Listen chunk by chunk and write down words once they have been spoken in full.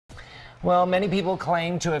Well, many people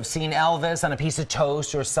claim to have seen Elvis on a piece of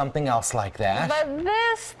toast or something else like that. But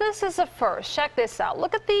this is a first. Check this out.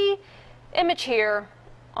 Look at the image here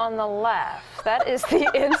on the left. That is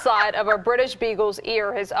the inside of a British Beagle's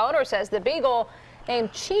ear. His owner says the Beagle,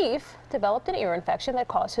 named Chief, developed an ear infection that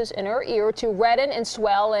caused his inner ear to redden and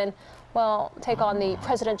swell and, well, take on the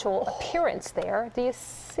presidential appearance there. Do you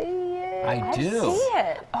see it? I do. See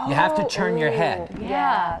it. You have to turn your head.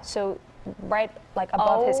 Yeah. So right like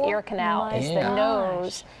above his ear canal is the gosh.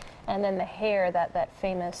 nose, and then the hair, that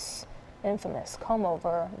famous, infamous comb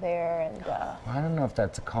over there. And I don't know if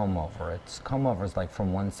that's a comb over. It's comb over is like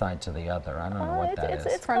from one side to the other. I don't know what that is.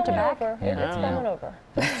 It's front to back. Yeah, It's coming over.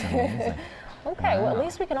 That's amazing. Okay, well, at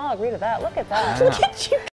least we can all agree to that. Look at that. Wow. Look at you.